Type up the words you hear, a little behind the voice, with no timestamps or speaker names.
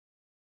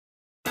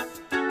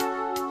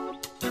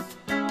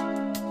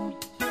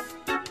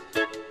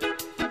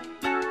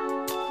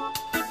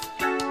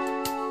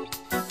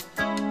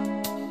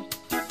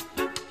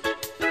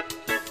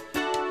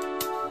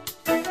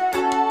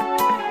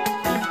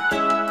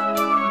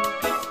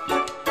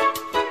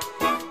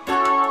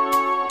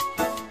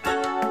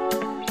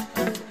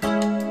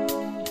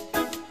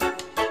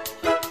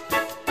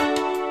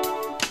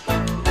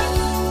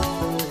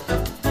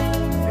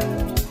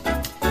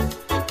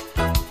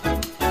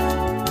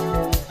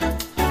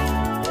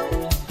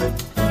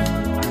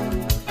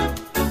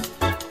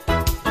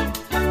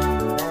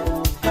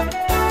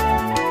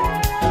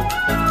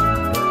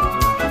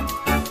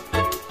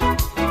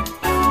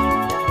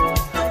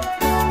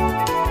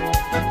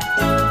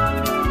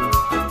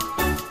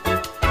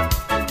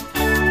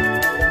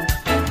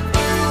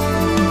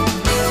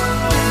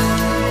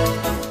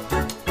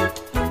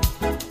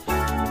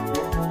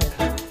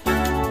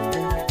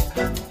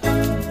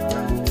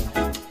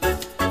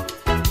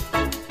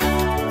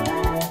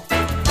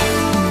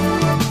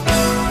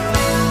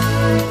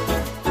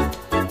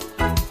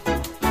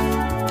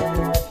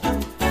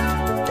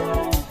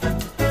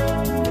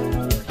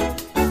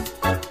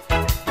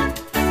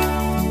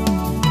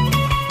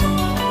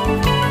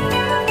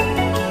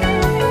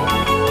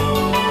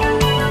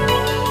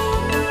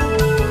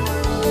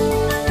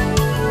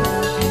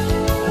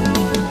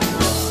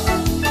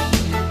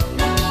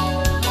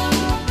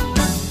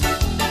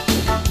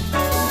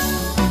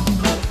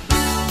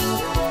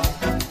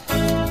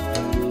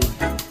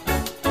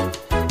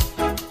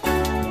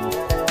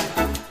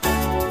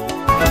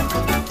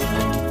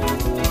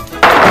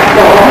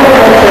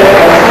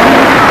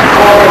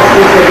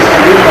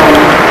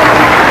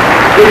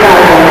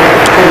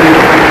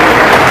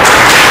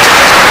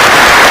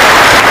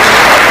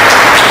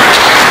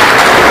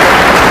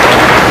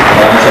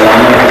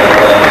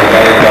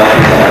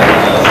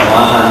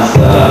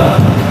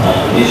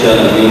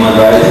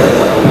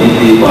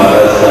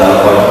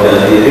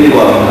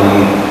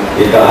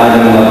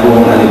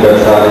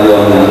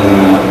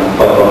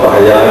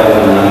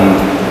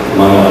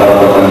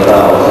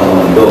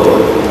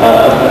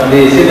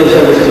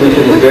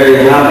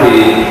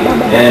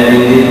and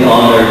indeed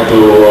honored to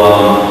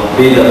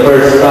be the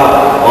first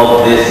stop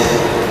of this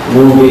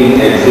moving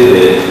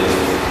exhibit.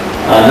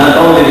 Not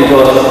only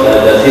because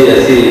the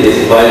CSC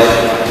is vice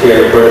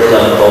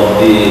chairperson of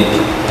the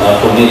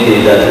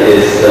committee that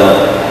is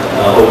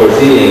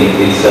overseeing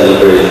these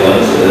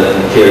celebrations,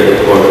 chaired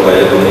of course by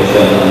the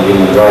Commission on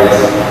Human Rights,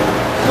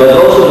 but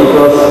also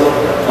because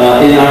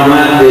in our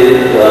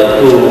mandate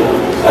to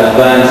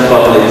advance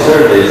public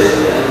service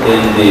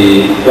in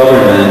the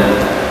government,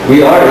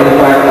 we are in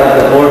fact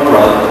at the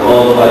forefront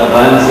of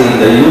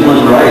advancing the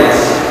human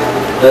rights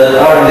that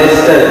are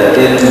listed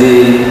in the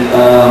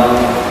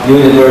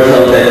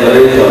Universal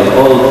Declaration,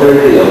 all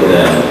 30 of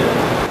them.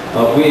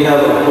 We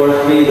have, of course,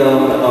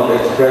 freedom of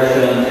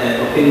expression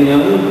and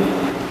opinion,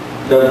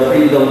 the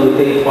freedom to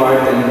take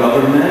part in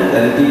government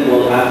and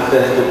equal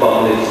access to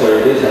public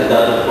service, and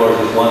that, of course,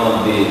 is one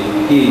of the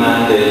key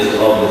mandates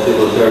of the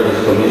Civil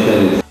Service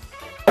Commission.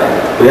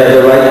 We have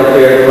the right to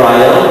fair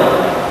trial,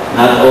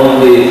 not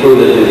only through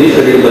the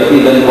judiciary, but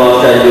even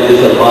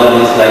quasi-judicial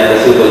bodies like the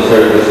Civil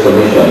Service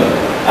Commission.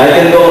 I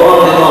can go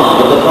on and on,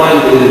 but the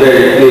point is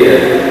very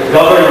clear.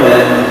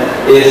 Government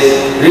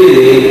is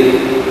really,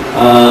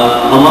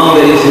 among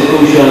the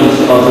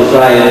institutions of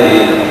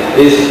society,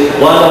 is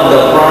one of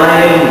the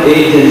prime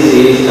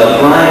agencies, the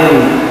prime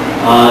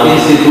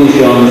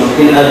institutions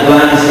in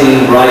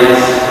advancing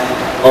rights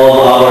of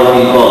our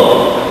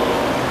people.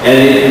 And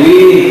if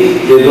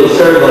we, civil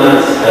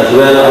servants, as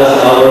well as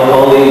our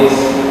colleagues,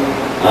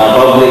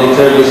 public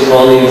service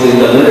colleagues in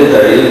the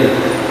military,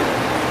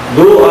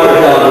 do our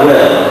job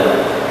well,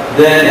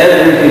 then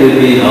every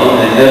Filipino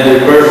and every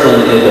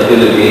person in the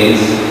Philippines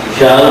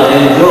shall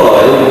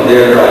enjoy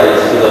their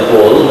rights to the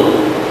full,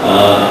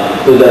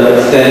 to the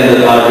extent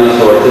that our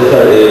resources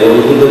are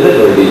able to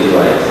deliver these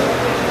rights.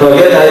 So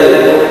again,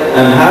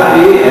 I'm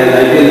happy and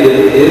I think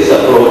it is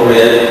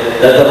appropriate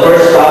that the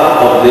first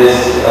stop of this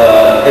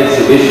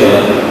exhibition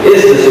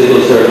is the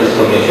Civil Service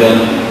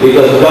Commission,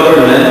 because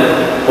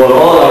government, for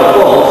all our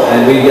faults,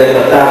 and we get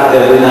attacked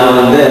every now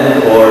and then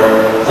for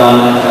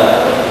some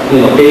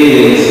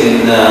failings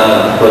in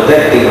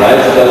protecting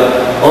rights, but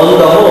on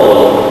the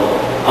whole,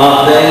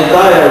 the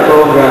entire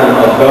program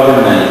of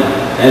government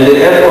and the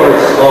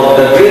efforts of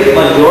the great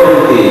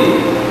majority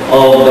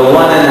of the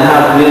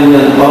 1.5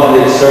 million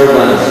public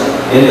servants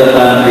in the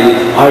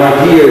country are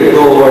geared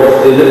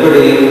towards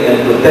delivering and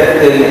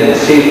protecting and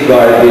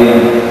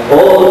safeguarding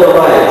all the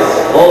rights,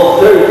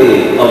 all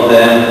 30 of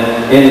them,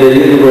 in the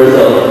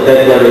Universal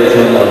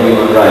Declaration of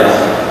Human Rights.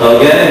 So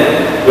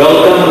again,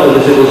 welcome to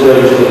the Civil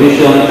Service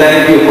Commission.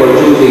 Thank you for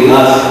choosing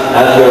us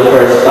as your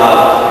first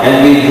stop.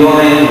 And we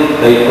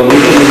join the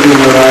Commission on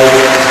Human Rights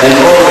and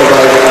all the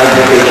rights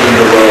advocates in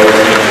the world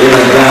in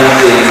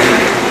advancing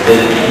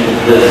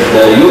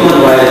the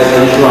human rights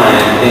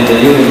enshrined in the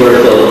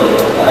Universal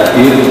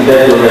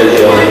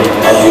Declaration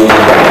of Human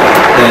Rights.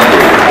 Thank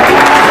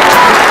you.